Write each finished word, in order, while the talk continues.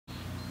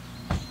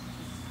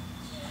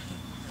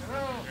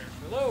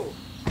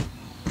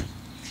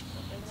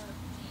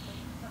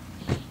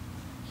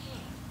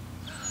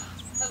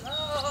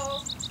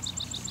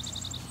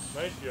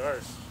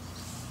ours.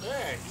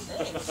 Hey.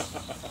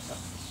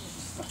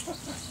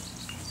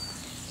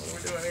 What are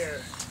we doing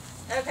here?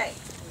 Okay,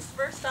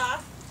 first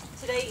off,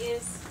 today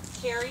is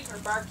Carrie, or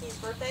Barkey's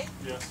birthday.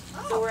 Yes.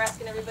 So we're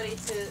asking everybody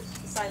to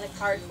sign a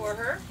card for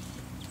her.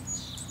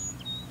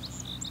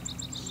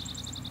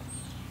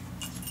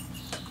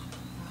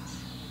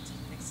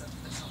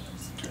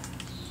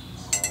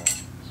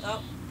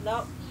 Oh,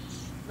 no,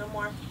 no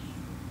more.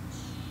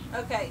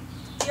 Okay,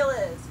 deal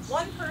is,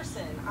 one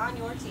person on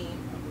your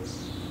team.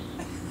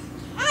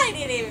 I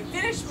didn't even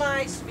finish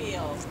my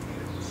spiel.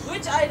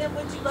 Which item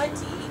would you like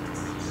to eat?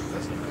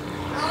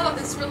 Oh,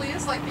 this really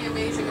is like the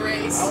Amazing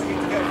Race. I'll eat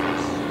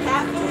cat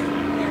Cat food?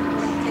 Here,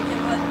 take it,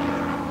 bud.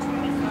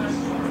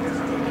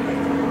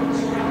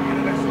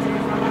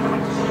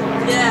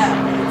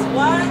 Yeah, it's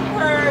one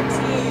per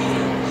team.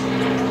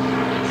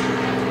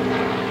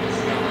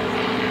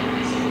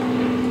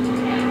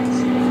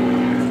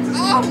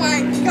 Oh my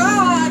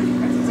God!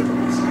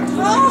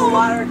 Oh,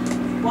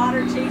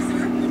 water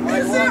chaser.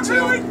 Is that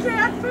really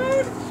cat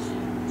food?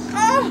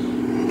 Oh!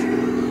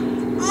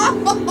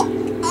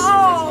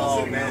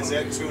 Oh man, is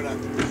that tuna?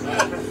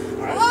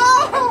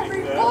 Oh,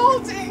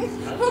 revolting!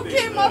 Who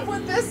came up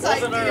with this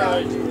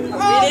idea? We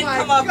didn't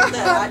come up with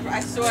that, I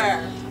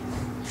swear.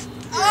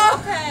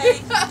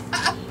 Okay.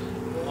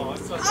 Oh,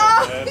 it's not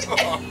that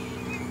bad.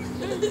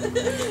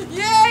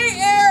 Yay,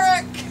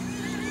 Eric!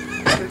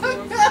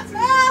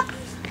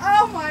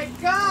 Oh my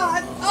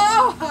God!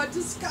 Oh,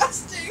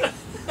 disgusting!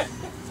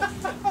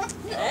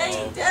 Hey,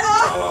 you did it.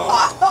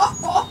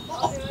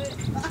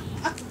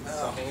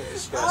 Oh,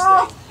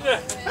 disgusting.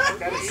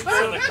 Gotta eat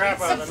some of the crap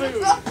out of the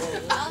food.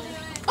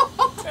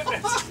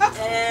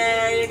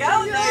 There you go.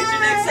 There's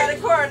your next set of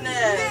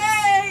coordinates.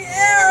 Yay,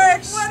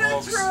 Eric! What a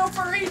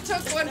trooper! He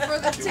took one for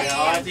the Do we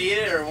all have team. to eat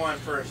it or one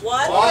person?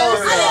 One All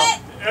person. of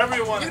it.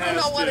 Everyone You don't has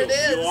know to. what it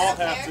is. You all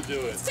Okay. have to do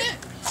it.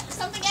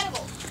 Something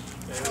edible.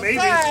 Maybe.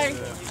 Bye.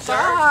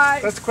 Bye.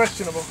 That's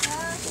questionable.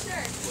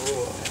 Sure.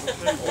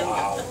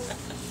 Wow.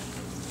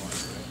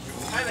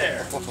 Hi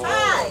there.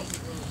 Hi.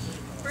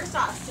 First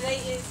off, today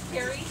is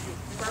Carrie's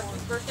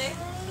birthday,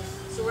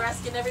 so we're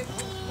asking everybody.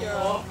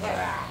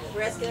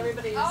 We're asking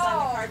everybody to sign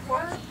the Oh, card for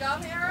her.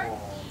 come, Eric.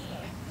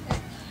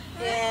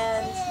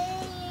 And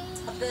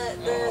the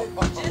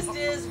gist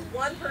is,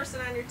 one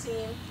person on your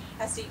team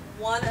has to eat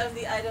one of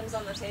the items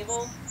on the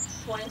table.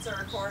 Points are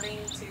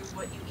according to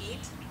what you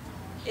eat.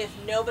 If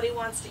nobody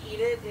wants to eat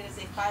it, it is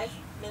a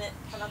 5-minute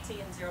penalty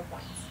and 0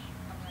 points.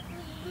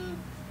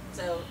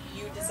 So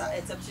you decide.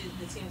 It's up to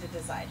the team to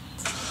decide.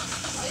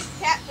 It's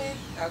cat food.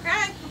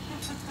 Okay.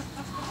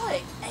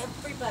 Like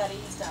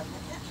everybody's done the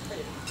cat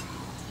food.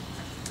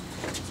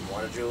 Some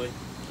water, Julie?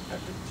 I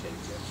could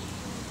change it.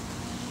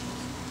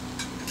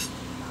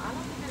 I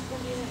don't think there's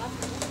gonna be enough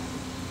for me.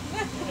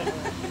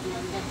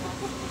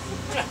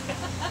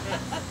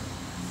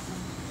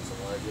 Some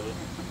water, Julie?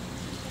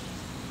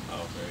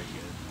 Oh, very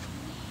good.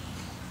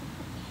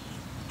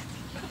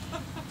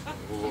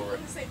 Move over.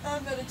 Say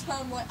I'm gonna tell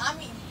him what I'm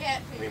eating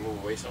cat Can we food.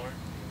 move away somewhere?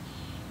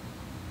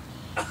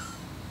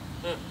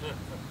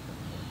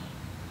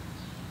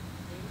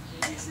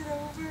 Is it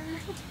over?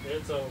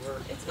 It's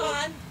over. It's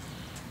gone.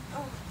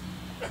 Oh.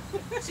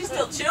 She's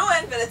still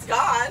chewing, but it's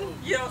gone.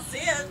 You don't see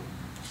it.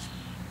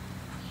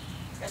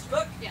 Got your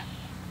book? Yeah.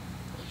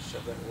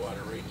 Shove that in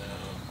water right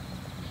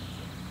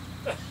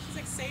now. She's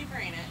like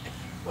savoring it.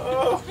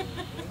 Oh.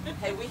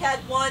 Hey, we had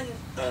one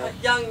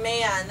young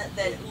man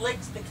that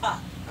licked the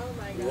cup. Oh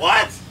my God.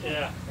 What?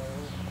 Yeah.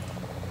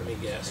 Let me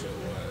guess who it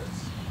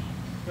was.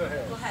 Go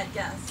ahead. Go ahead,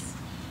 guess.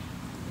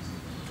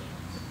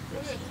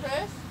 Was it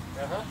Chris?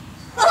 Uh-huh.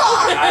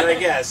 I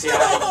guess,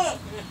 yeah.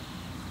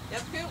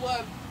 Yep, good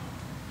one.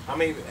 How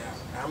many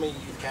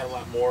you've had a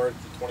lot more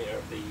than 20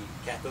 of the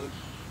cat food?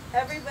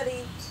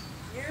 Everybody,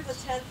 you're the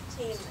 10th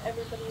team.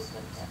 Everybody's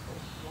been careful.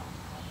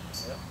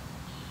 Yep.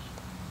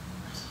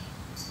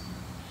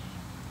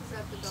 Is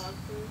that the dog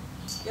food?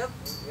 Yep.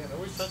 Yeah,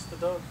 nobody touched the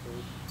dog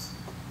food.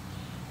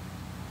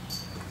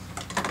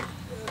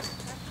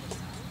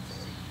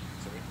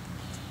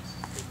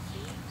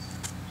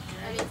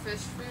 Any fish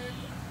food?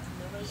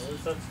 Nobody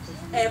touched the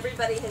food.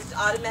 Everybody has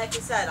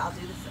automatically said, "I'll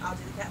do this. I'll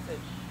do the cat food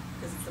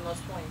because it's the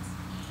most points."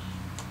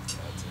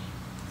 That's it.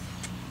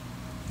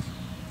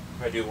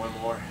 If I do one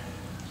more.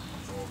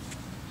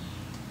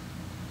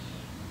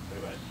 What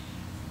about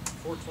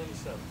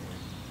 427.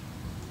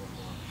 one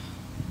more?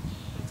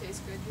 It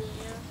tastes good,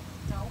 Julia?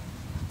 No.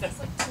 It's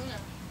like tuna.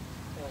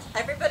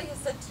 Everybody has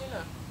said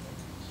tuna.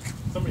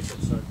 Somebody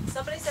said sorry.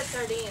 Somebody said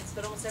sardines,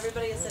 but almost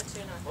everybody has said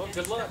tuna. Well,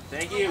 good luck.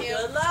 Thank you.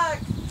 Good luck.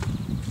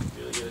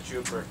 Really good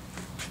trooper.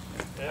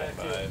 Yeah,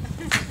 Bye.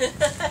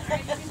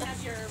 Alright, you can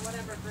have your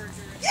whatever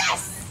burger.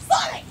 Yes,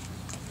 Sonic.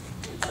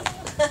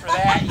 For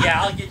that,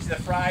 yeah, I'll get you the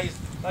fries.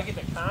 I'll get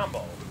the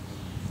combo.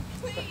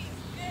 Please,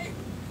 Nick.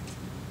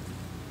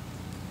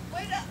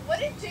 What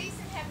did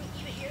Jason have me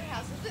eat at your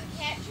house? Was it a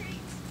cat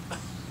treat?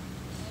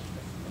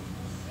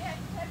 Yeah,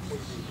 cat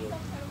treat.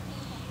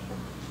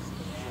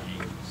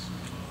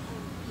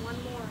 One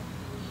more.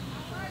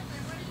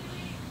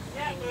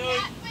 Cat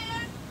food.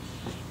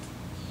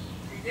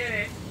 did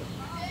it.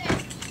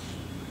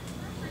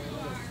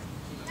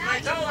 I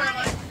told her,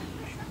 like,